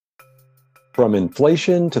From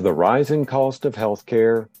inflation to the rising cost of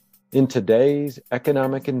healthcare, in today's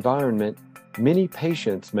economic environment, many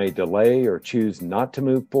patients may delay or choose not to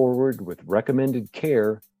move forward with recommended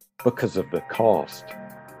care because of the cost.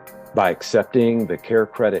 By accepting the Care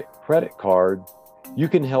Credit credit card, you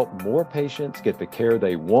can help more patients get the care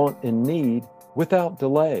they want and need without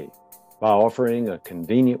delay by offering a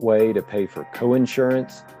convenient way to pay for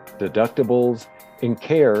coinsurance, deductibles, and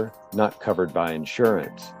care not covered by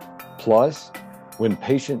insurance. Plus, when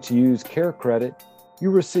patients use Care Credit, you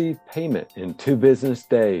receive payment in 2 business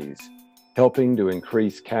days, helping to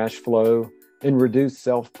increase cash flow and reduce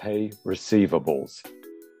self-pay receivables,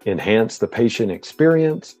 enhance the patient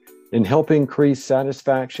experience, and help increase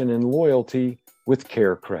satisfaction and loyalty with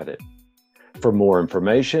Care Credit. For more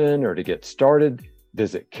information or to get started,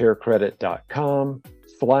 visit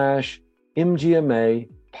carecredit.com/MGMA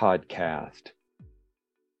podcast.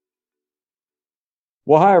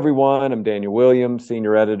 Well, hi, everyone. I'm Daniel Williams,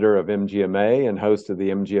 Senior Editor of MGMA and host of the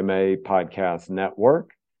MGMA Podcast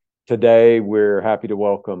Network. Today, we're happy to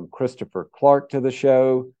welcome Christopher Clarke to the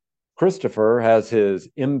show. Christopher has his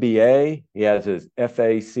MBA, he has his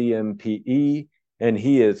FACMPE, and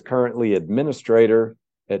he is currently administrator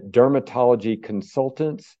at Dermatology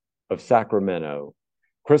Consultants of Sacramento.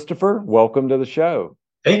 Christopher, welcome to the show.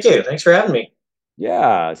 Thank you. Thanks for having me.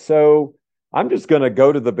 Yeah, so I'm just going to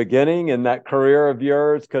go to the beginning in that career of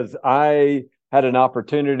yours because I had an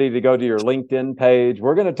opportunity to go to your LinkedIn page.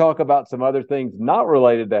 We're going to talk about some other things not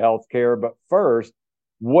related to healthcare, but first,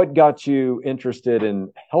 what got you interested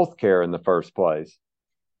in healthcare in the first place?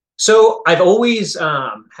 So I've always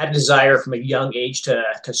had a desire from a young age to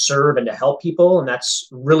serve and to help people, and that's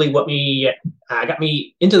really what got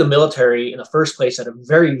me into the military in the first place at a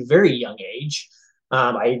very, very young age.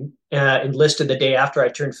 I enlisted the day after I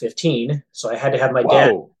turned 15, so I had to have my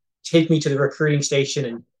dad take me to the recruiting station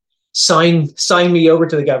and sign me over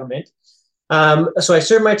to the government. So I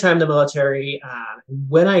served my time in the military.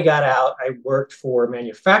 When I got out, I worked for a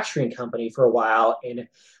manufacturing company for a while and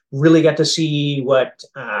really got to see what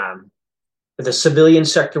the civilian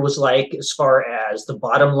sector was like as far as the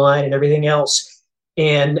bottom line and everything else,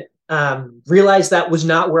 and realized that was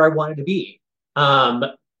not where I wanted to be.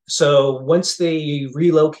 So once they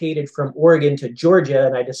relocated from Oregon to Georgia,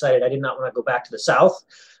 and I decided I did not want to go back to the South,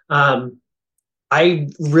 I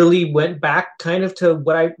really went back kind of to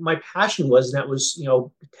what my passion was, and that was,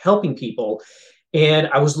 helping people. And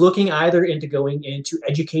I was looking either into going into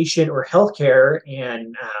education or healthcare,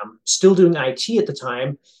 and still doing IT at the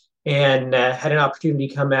time, and had an opportunity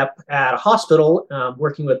come up at a hospital,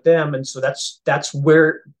 working with them. And so that's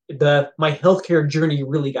where my healthcare journey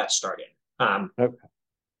really got started. Okay.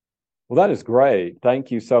 Well, that is great.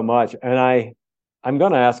 Thank you so much. And I'm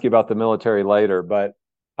going to ask you about the military later, but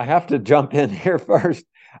I have to jump in here first.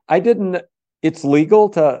 It's legal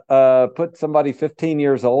to put somebody 15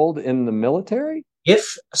 years old in the military?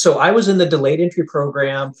 So I was in the delayed entry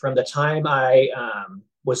program from the time I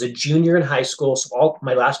was a junior in high school. So all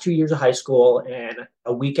my last 2 years of high school, and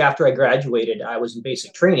a week after I graduated, I was in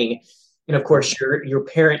basic training. And of course, your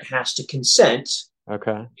parent has to consent.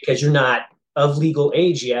 Okay. Because you're not of legal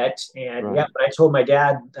age yet. And Right. yeah, when I told my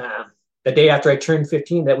dad the day after I turned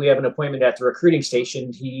 15 that we have an appointment at the recruiting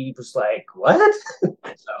station, he was like, "What?"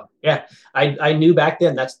 So yeah, I knew back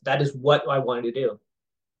then that is what I wanted to do.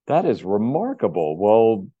 That is remarkable.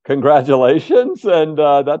 Well, congratulations. And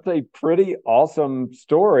that's a pretty awesome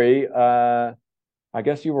story. I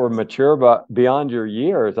guess you were mature but beyond your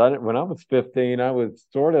years. When I was 15, I was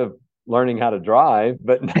sort of learning how to drive,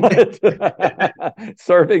 but not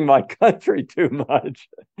serving my country too much.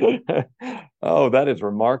 Oh, that is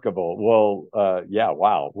remarkable. Well, yeah,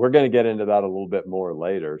 wow. We're going to get into that a little bit more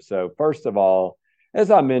later. So first of all, as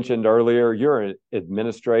I mentioned earlier, you're an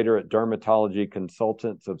administrator at Dermatology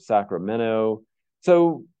Consultants of Sacramento.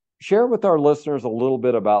 So share with our listeners a little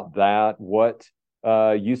bit about that, what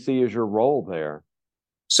you see as your role there.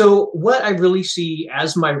 So what I really see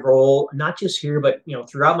as my role, not just here, but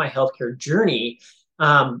throughout my healthcare journey,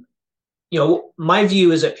 my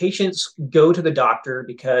view is that patients go to the doctor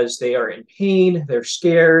because they are in pain, they're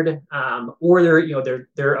scared, or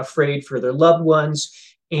they're afraid for their loved ones,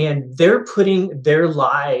 and they're putting their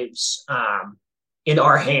lives in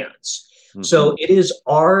our hands. Mm-hmm. So it is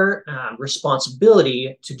our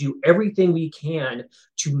responsibility to do everything we can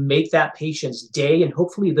to make that patient's day and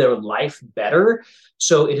hopefully their life better.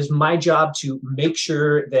 So it is my job to make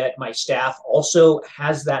sure that my staff also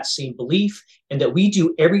has that same belief, and that we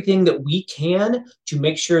do everything that we can to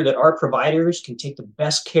make sure that our providers can take the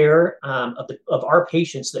best care of our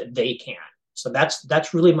patients that they can. So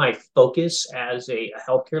that's really my focus as a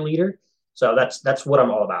healthcare leader. So that's what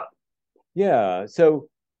I'm all about. Yeah. So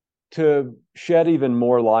to shed even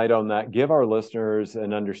more light on that, give our listeners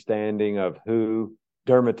an understanding of who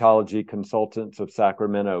Dermatology Consultants of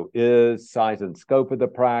Sacramento is, size and scope of the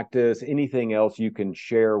practice, anything else you can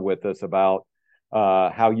share with us about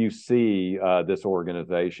how you see this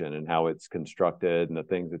organization and how it's constructed and the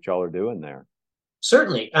things that y'all are doing there.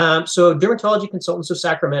 Certainly. So Dermatology Consultants of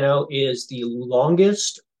Sacramento is the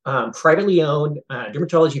longest privately owned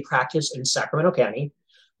dermatology practice in Sacramento County.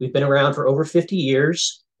 We've been around for over 50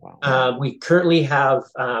 years. Wow. We currently have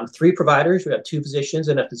three providers. We have two physicians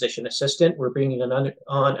and a physician assistant. We're bringing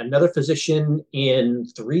on another physician in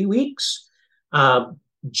 3 weeks.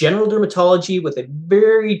 General dermatology with a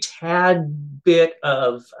very tad bit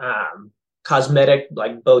of cosmetic,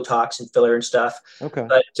 like Botox and filler and stuff. Okay.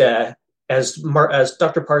 But as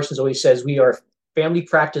Dr. Parsons always says, we are family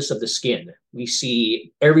practice of the skin. We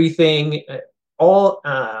see everything, all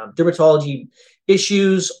dermatology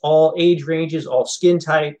issues, all age ranges, all skin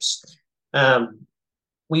types.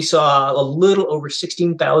 We saw a little over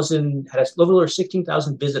 16,000, had a little over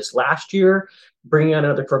 16,000 visits last year. Bringing on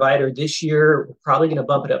another provider this year, we're probably going to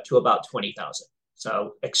bump it up to about 20,000.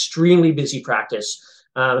 So extremely busy practice.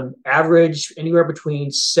 Average anywhere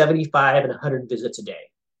between 75 and 100 visits a day.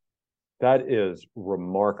 That is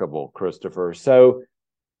remarkable, Christopher. So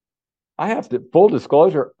I have to, full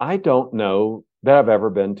disclosure, I don't know that I've ever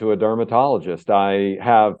been to a dermatologist. I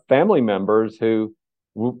have family members who,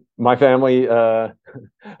 my family, on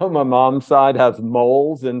my mom's side has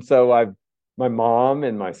moles. And so my mom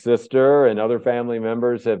and my sister and other family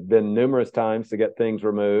members have been numerous times to get things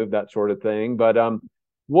removed, that sort of thing. But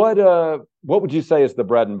what would you say is the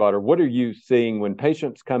bread and butter? What are you seeing when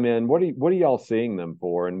patients come in? What are y'all seeing them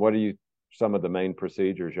for? And what are some of the main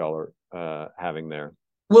procedures y'all are having there?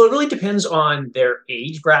 Well, it really depends on their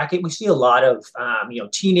age bracket. We see a lot of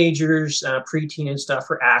teenagers, preteen and stuff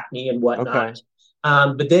for acne and Okay. whatnot.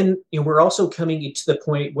 But then we're also coming to the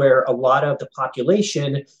point where a lot of the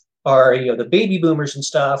population are the baby boomers and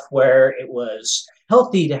stuff, where it was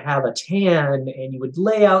healthy to have a tan and you would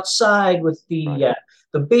lay outside with Right.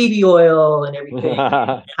 the baby oil and everything.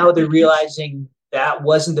 Now they're realizing that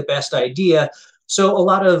wasn't the best idea. So a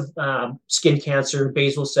lot of skin cancer,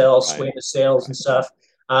 basal cells, Right. squamous cells, and Right. stuff.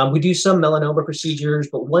 We do some melanoma procedures,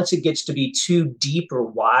 but once it gets to be too deep or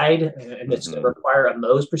wide and it's going to Mm-hmm. require a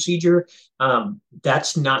Mohs procedure,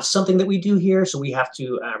 that's not something that we do here. So we have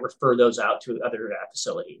to refer those out to other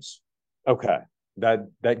facilities. Okay.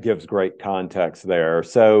 That gives great context there.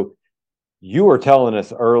 So you were telling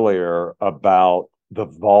us earlier about the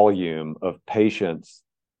volume of patients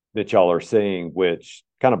that y'all are seeing, which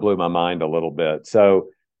kind of blew my mind a little bit. So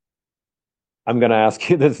I'm going to ask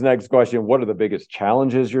you this next question. What are the biggest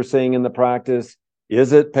challenges you're seeing in the practice?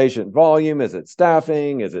 Is it patient volume? Is it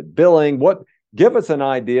staffing? Is it billing? Give us an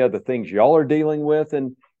idea of the things y'all are dealing with,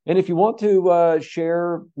 and if you want to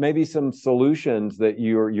share maybe some solutions that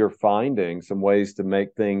you're finding, some ways to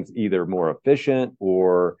make things either more efficient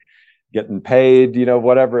or getting paid,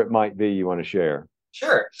 whatever it might be you want to share.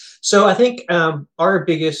 Sure. So I think our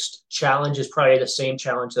biggest challenge is probably the same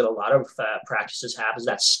challenge that a lot of practices have, is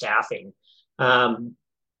that staffing. Um,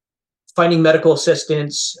 Finding medical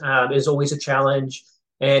assistants is always a challenge.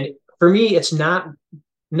 And for me, it's not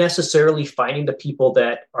necessarily finding the people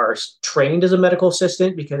that are trained as a medical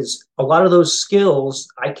assistant, because a lot of those skills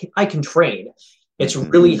I can train. It's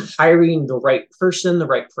Mm-hmm. really hiring the right person, the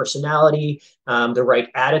right personality, the right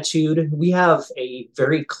attitude. We have a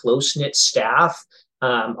very close knit staff.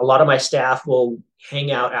 A lot of my staff will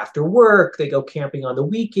hang out after work. They go camping on the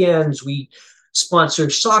weekends. We sponsor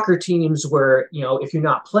soccer teams where, if you're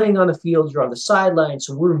not playing on the field, you're on the sideline.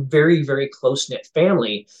 So we're a very, very close knit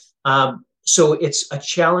family. So it's a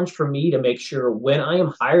challenge for me to make sure when I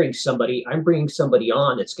am hiring somebody, I'm bringing somebody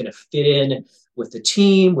on that's going to fit in with the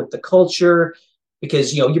team, with the culture.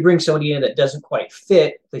 Because you bring somebody in that doesn't quite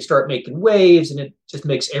fit, they start making waves, and it just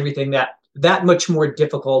makes everything that much more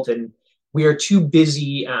difficult. And we are too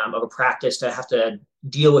busy of a practice to have to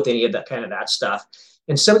deal with any of that stuff.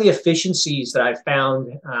 And some of the efficiencies that I've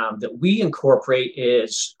found that we incorporate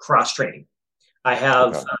is cross training. I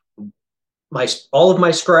have Okay. all of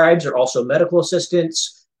my scribes are also medical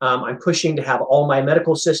assistants. I'm pushing to have all my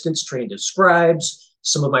medical assistants trained as scribes.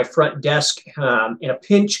 Some of my front desk, in a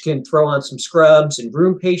pinch, can throw on some scrubs and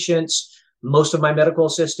room patients. Most of my medical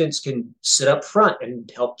assistants can sit up front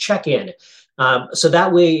and help check in. So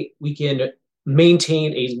that way we can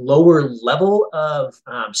maintain a lower level of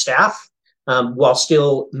staff while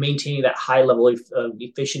still maintaining that high level of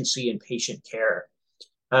efficiency and patient care.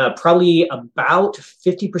 Probably about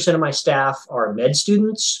 50% of my staff are med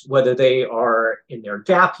students, whether they are in their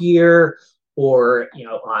gap year or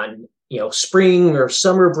on spring or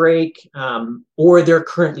summer break, or they're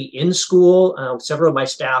currently in school. Several of my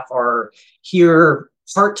staff are here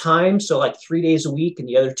part-time, so like 3 days a week, and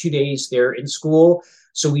the other 2 days they're in school.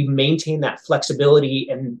 So we maintain that flexibility,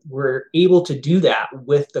 and we're able to do that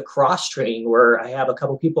with the cross training, where I have a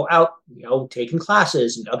couple people out, taking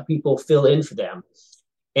classes, and other people fill in for them.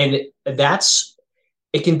 And that's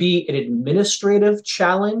it can be an administrative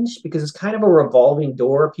challenge because it's kind of a revolving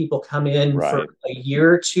door. People come in for Right. a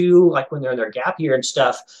year or two, like when they're in their gap year and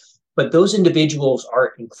stuff. But those individuals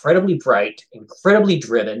are incredibly bright, incredibly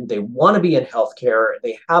driven. They want to be in healthcare.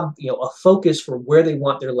 They have, a focus for where they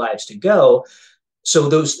want their lives to go. So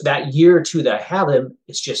that year or two that I have them,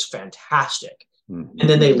 it's just fantastic. Mm-hmm. And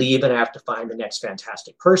then they leave and I have to find the next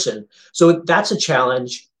fantastic person. So that's a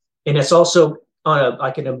challenge. And it's also on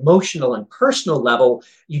like an emotional and personal level,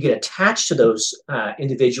 you get attached to those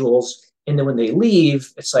individuals. And then when they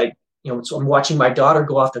leave, it's like, so I'm watching my daughter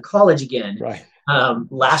go off to college again. Right.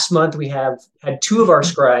 Last month, we had two of our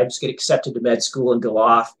scribes get accepted to med school and go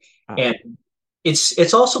off. And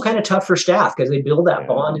it's also kind of tough for staff because they build that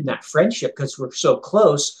bond and that friendship because we're so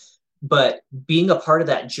close. But being a part of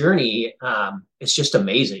that journey, it's just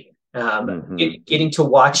amazing. Getting to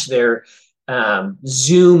watch their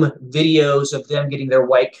Zoom videos of them getting their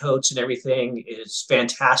white coats and everything is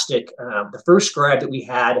fantastic. The first scribe that we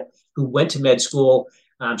had who went to med school,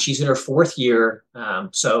 she's in her 4th year.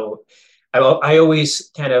 So I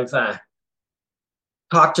always kind of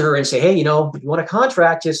talk to her and say, hey, if you want a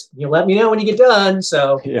contract, just let me know when you get done.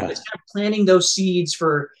 So it's kind of planting those seeds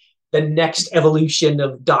for the next evolution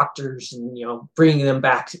of doctors and bringing them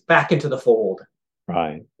back into the fold.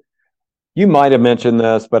 Right. You might have mentioned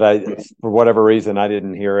this, but for whatever reason, I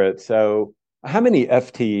didn't hear it. So how many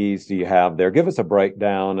FTEs do you have there? Give us a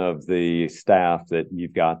breakdown of the staff that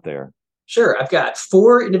you've got there. Sure. I've got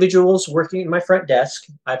 4 individuals working at my front desk.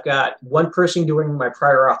 I've got 1 person doing my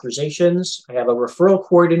prior authorizations. I have a referral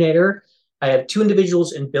coordinator. I have 2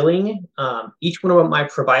 individuals in billing. Each one of my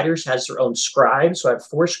providers has their own scribe. So I have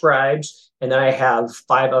 4 scribes, and then I have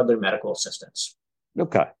 5 other medical assistants.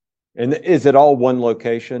 Okay. And is it all one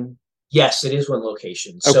location? Yes, it is one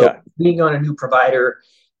location. So being on a new provider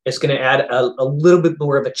is going to add a little bit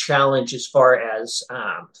more of a challenge as far as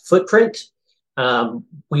footprint.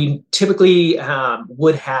 We typically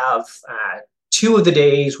would have 2 of the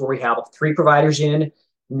days where we have 3 providers in.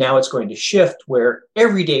 Now it's going to shift where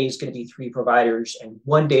every day is going to be 3 providers and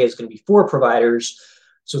 1 day is going to be 4 providers.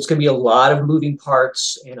 So it's going to be a lot of moving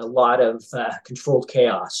parts and a lot of controlled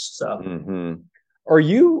chaos. So, Are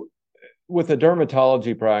you, with a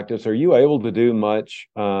dermatology practice, are you able to do much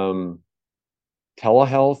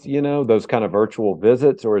telehealth, those kind of virtual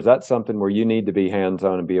visits, or is that something where you need to be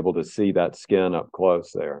hands-on and be able to see that skin up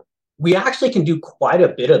close there? We actually can do quite a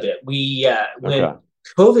bit of it. When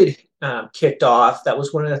COVID kicked off, that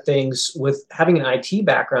was one of the things with having an IT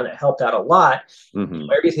background that helped out a lot.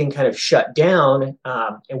 Everything kind of shut down,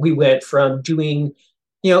 and we went from doing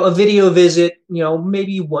a video visit,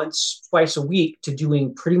 maybe once, twice a week to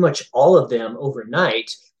doing pretty much all of them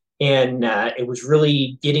overnight. And it was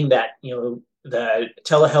really getting that, the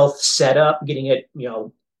telehealth set up, getting it,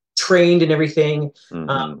 trained and everything.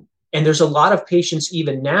 And there's a lot of patients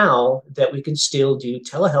even now that we can still do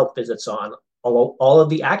telehealth visits on, all of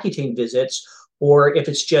the Accutane visits, or if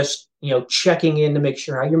it's just, checking in to make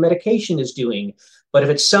sure how your medication is doing. But if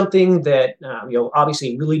it's something that,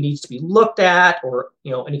 obviously really needs to be looked at, or,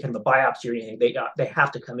 any kind of a biopsy or anything, they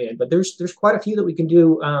have to come in. But there's quite a few that we can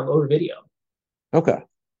do over video. Okay.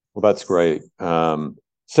 Well, that's great.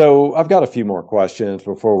 So I've got a few more questions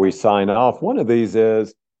before we sign off. One of these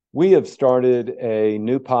is, we have started a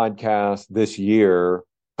new podcast this year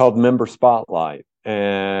called Member Spotlight.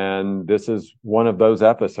 And this is one of those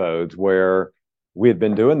episodes where we had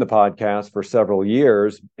been doing the podcast for several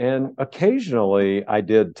years. And occasionally I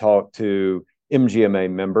did talk to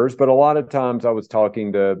MGMA members, but a lot of times I was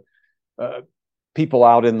talking to people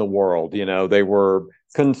out in the world. They were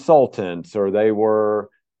consultants, or they were,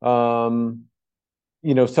 some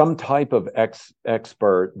type of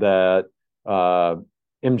expert that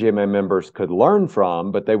MGMA members could learn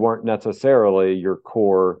from, but they weren't necessarily your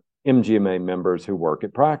core MGMA members who work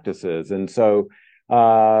at practices. And so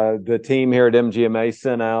the team here at MGMA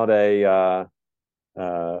sent out a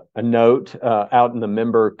note out in the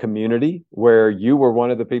member community, where you were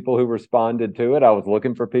one of the people who responded to it. I was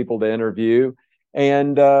looking for people to interview,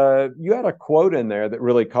 and you had a quote in there that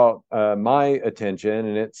really caught my attention.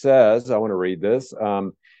 And it says, I want to read this.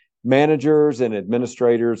 Managers and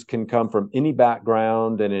administrators can come from any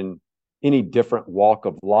background and in any different walk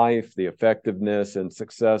of life, the effectiveness and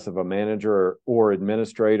success of a manager or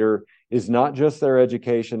administrator is not just their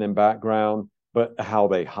education and background, but how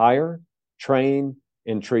they hire, train,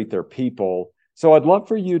 and treat their people. So I'd love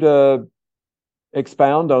for you to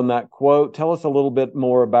expound on that quote. Tell us a little bit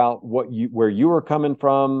more about where you were coming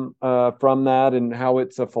from that, and how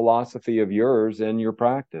it's a philosophy of yours in your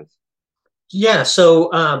practice. Yeah,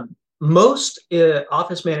 so most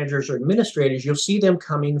office managers or administrators, you'll see them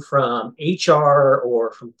coming from HR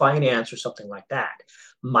or from finance or something like that.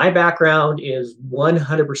 My background is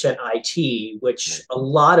 100% IT, which a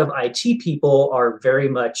lot of IT people are very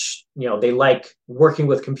much, they like working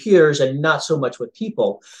with computers and not so much with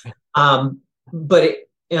people. But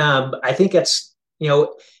I think it's,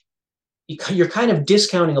 you're kind of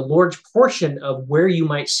discounting a large portion of where you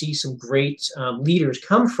might see some great leaders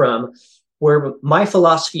come from. Where my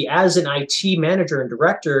philosophy as an IT manager and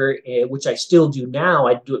director, which I still do now,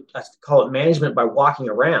 I call it management by walking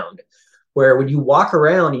around. Where when you walk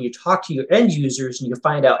around and you talk to your end users and you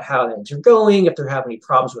find out how things are going, if they're having any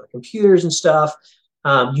problems with computers and stuff,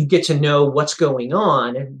 you get to know what's going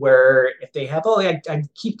on. Where if they have, I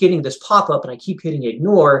keep getting this pop up and I keep hitting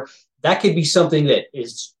ignore, that could be something that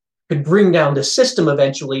could bring down the system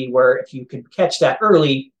eventually. Where if you could catch that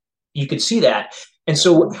early, you could see that. And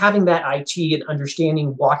so having that IT and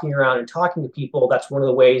understanding, walking around and talking to people, that's one of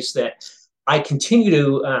the ways that I continue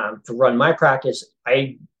to run my practice.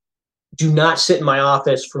 I do not sit in my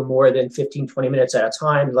office for more than 15, 20 minutes at a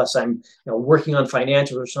time, unless I'm working on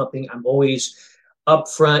financials or something. I'm always up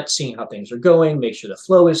front, seeing how things are going, make sure the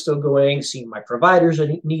flow is still going, seeing my providers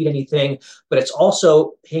need anything. But it's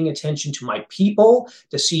also paying attention to my people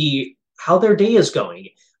to see how their day is going,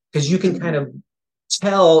 because you can kind of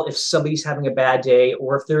tell if somebody's having a bad day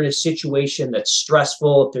or if they're in a situation that's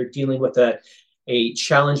stressful, if they're dealing with a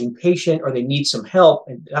challenging patient or they need some help.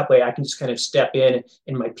 And that way I can just kind of step in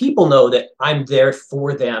and my people know that I'm there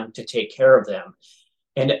for them to take care of them.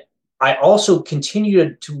 And I also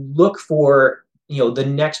continue to look for, the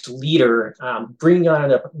next leader, bringing on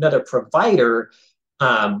another provider.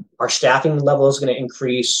 Our staffing level is going to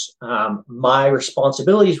increase. My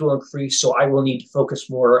responsibilities will increase. So I will need to focus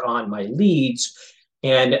more on my leads.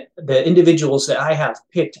 And the individuals that I have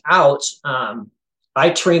picked out, I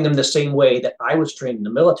train them the same way that I was trained in the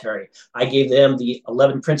military. I gave them the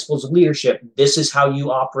 11 principles of leadership. This is how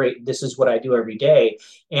you operate. This is what I do every day.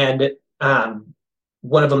 And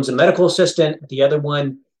one of them's a medical assistant. The other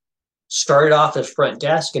one started off as front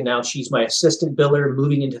desk, and now she's my assistant biller,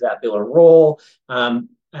 moving into that biller role.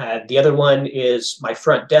 The other one is my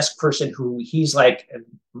front desk person, who he's like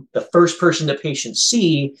the first person the patients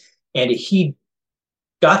see, and he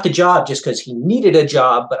got the job just because he needed a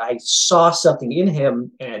job, but I saw something in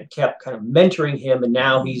him and kept kind of mentoring him, and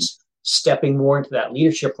now he's stepping more into that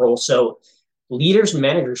leadership role. So leaders and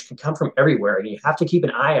managers can come from everywhere, and you have to keep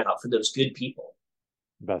an eye out for those good people.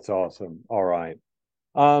 That's awesome. All right.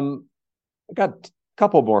 I got a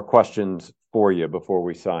couple more questions for you before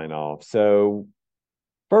we sign off. So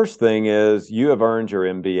first thing is, you have earned your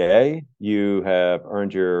MBA, you have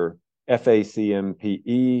earned your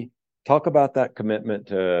FACMPE. Talk about that commitment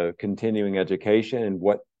to continuing education and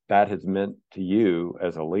what that has meant to you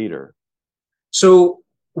as a leader. So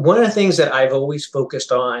one of the things that I've always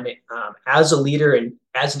focused on as a leader and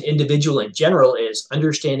as an individual in general is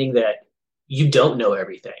understanding that you don't know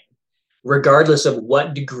everything. Regardless of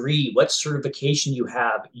what degree, what certification you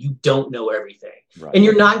have, you don't know everything. Right. And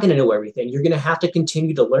you're not going to know everything. You're going to have to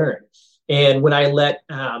continue to learn. And when I let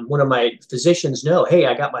one of my physicians know, hey,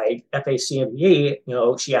 I got my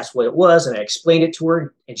FACMBA, she asked what it was, and I explained it to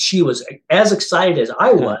her, and she was as excited as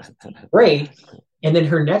I was. Great. And then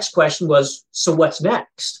her next question was, so what's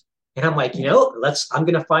next? And I'm like, I'm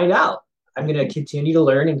going to find out. I'm going to continue to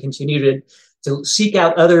learn and continue to seek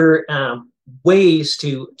out other ways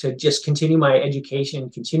to just continue my education,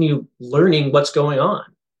 continue learning what's going on.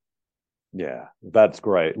 Yeah, that's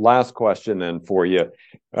great. Last question then for you.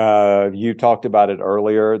 You talked about it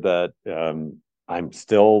earlier that I'm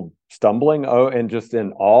still stumbling and just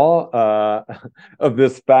in awe of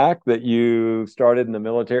this fact that you started in the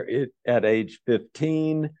military at age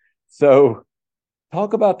 15. So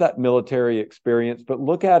talk about that military experience, but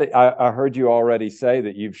look at it. I heard you already say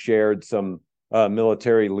that you've shared some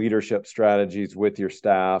military leadership strategies with your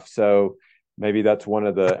staff. So maybe that's one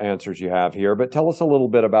of the answers you have here. But tell us a little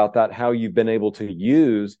bit about that, how you've been able to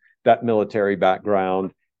use that military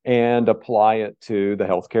background and apply it to the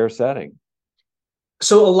healthcare setting.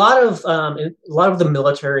 So a lot of the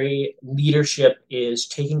military leadership is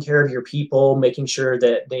taking care of your people, making sure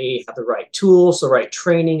that they have the right tools, the right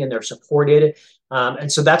training, and they're supported.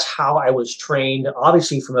 And so that's how I was trained,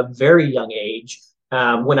 obviously, from a very young age.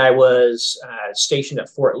 When I was stationed at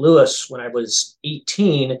Fort Lewis, when I was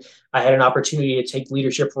 18, I had an opportunity to take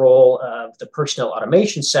leadership role of the personnel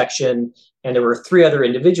automation section, and there were three other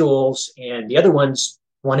individuals, and the other ones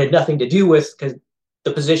wanted nothing to do with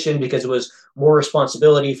the position because it was more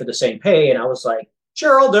responsibility for the same pay. And I was like,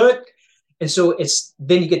 sure, I'll do it. And so it's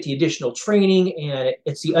then you get the additional training, and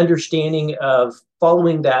it's the understanding of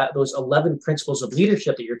following those 11 principles of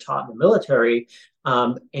leadership that you're taught in the military,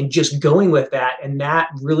 and just going with that. And that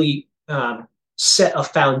really set a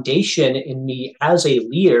foundation in me as a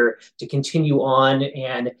leader to continue on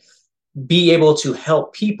and be able to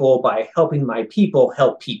help people by helping my people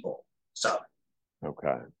help people. So,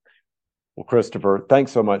 okay. Well, Christopher,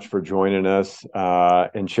 thanks so much for joining us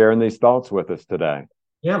and sharing these thoughts with us today.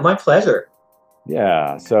 Yeah, my pleasure.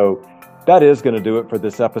 Yeah, so that is going to do it for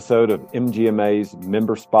this episode of MGMA's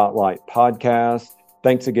Member Spotlight podcast.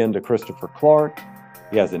 Thanks again to Christopher Clarke.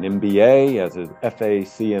 He has an MBA, he has his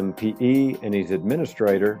FACMPE, and he's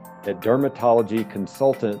administrator at Dermatology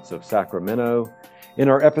Consultants of Sacramento. In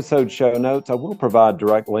our episode show notes, I will provide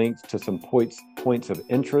direct links to some points of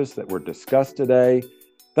interest that were discussed today.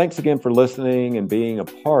 Thanks again for listening and being a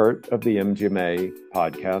part of the MGMA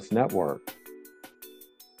Podcast Network.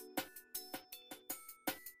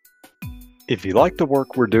 If you like the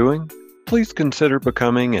work we're doing, please consider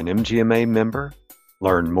becoming an MGMA member.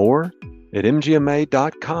 Learn more at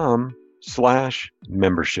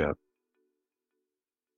mgma.com/membership.